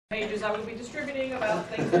Pages I will be distributing about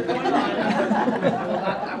things that are going on.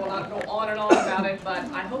 I will not go on and on about it, but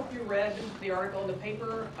I hope you read the article in the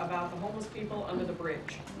paper about the homeless people under the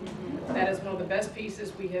bridge. That is one of the best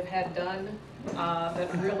pieces we have had done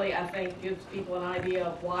that really, I think, gives people an idea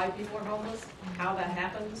of why people are homeless, how that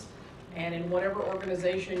happens, and in whatever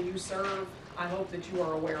organization you serve, I hope that you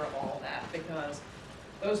are aware of all of that, because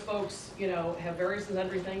those folks, you know, have various and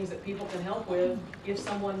sundry things that people can help with if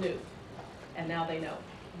someone knew, and now they know.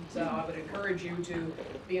 So I would encourage you to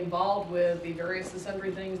be involved with the various and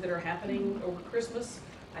sundry things that are happening over Christmas.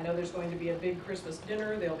 I know there's going to be a big Christmas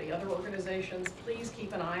dinner. There'll be other organizations. Please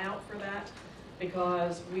keep an eye out for that,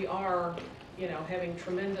 because we are, you know, having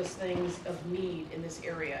tremendous things of need in this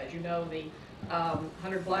area. As you know, the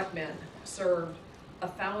 100 Black Men served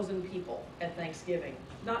 1,000 people at Thanksgiving.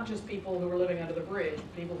 Not just people who were living under the bridge,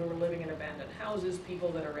 people who were living in abandoned houses, people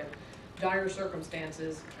that are in dire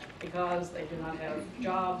circumstances because they do not have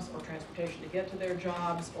jobs or transportation to get to their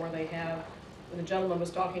jobs, or they have, when the gentleman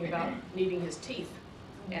was talking about needing his teeth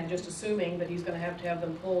and just assuming that he's going to have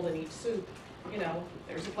them pulled and eat soup. You know,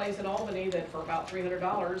 there's a place in Albany that for about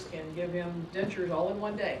 $300 can give him dentures all in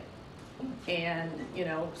one day. And, you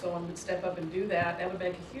know, if someone would step up and do that, that would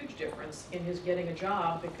make a huge difference in his getting a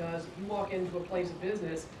job, because if you walk into a place of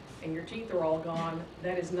business and your teeth are all gone,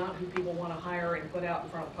 that is not who people want to hire and put out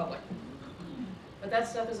in front of the public. But that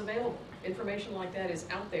stuff is available. Information like that is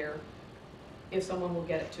out there if someone will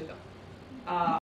get it to them.